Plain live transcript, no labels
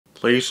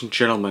Ladies and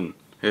gentlemen,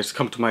 it has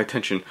come to my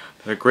attention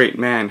that a great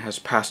man has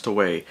passed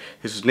away.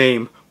 His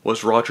name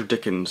was Roger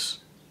Dicken.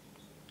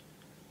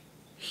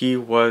 He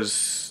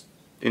was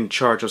in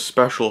charge of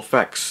special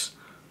effects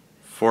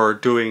for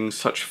doing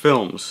such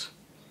films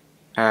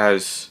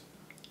as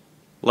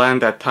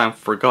Land That Time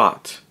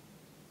Forgot,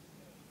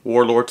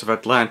 Warlords of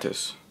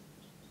Atlantis,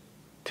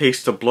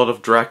 Taste the Blood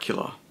of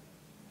Dracula,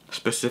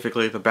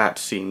 specifically the bat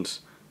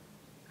scenes,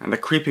 and The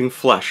Creeping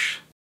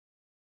Flesh.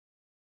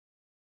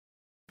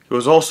 He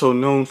was also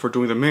known for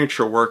doing the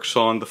miniature works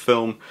on the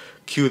film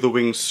Q the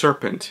Winged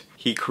Serpent.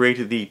 He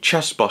created the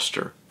chest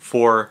buster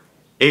for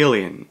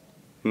Alien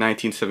in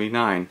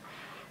 1979.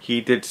 He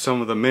did some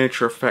of the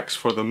miniature effects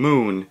for the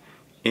moon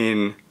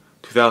in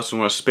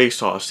 2001: A Space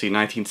Odyssey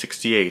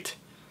 1968.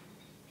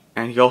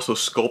 And he also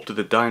sculpted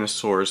the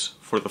dinosaurs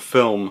for the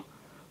film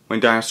When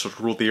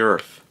Dinosaurs Ruled the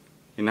Earth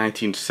in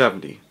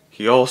 1970.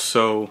 He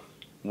also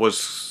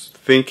was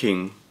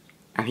thinking,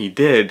 and he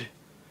did,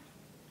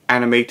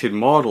 animated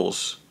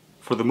models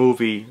for the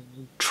movie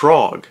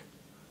Trog,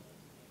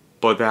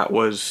 but that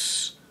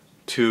was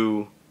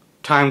too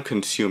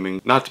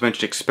time-consuming, not to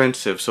mention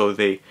expensive, so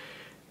they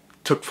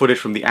took footage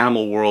from the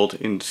animal world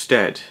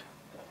instead.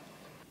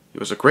 He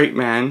was a great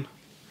man,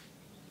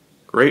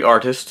 great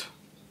artist,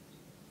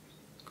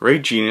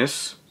 great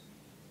genius.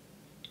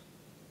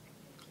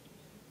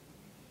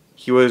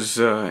 He was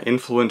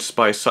influenced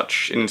by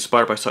such and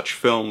inspired by such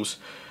films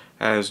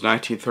as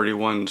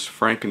 1931's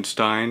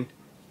Frankenstein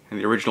and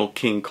the original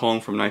King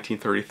Kong from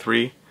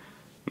 1933,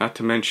 not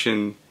to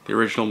mention the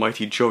original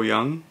Mighty Joe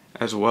Young,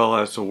 as well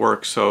as the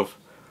works of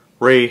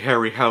Ray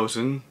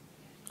Harryhausen.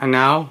 And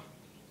now,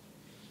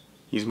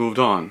 he's moved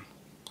on.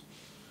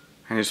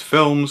 And his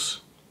films,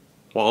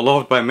 while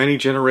loved by many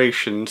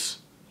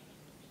generations,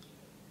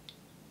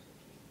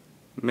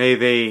 may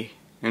they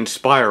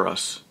inspire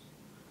us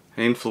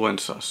and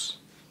influence us,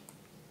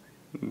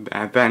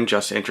 and then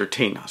just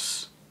entertain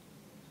us.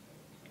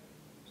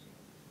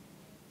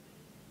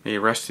 May he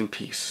rest in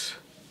peace.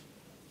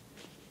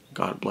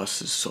 God bless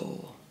his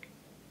soul.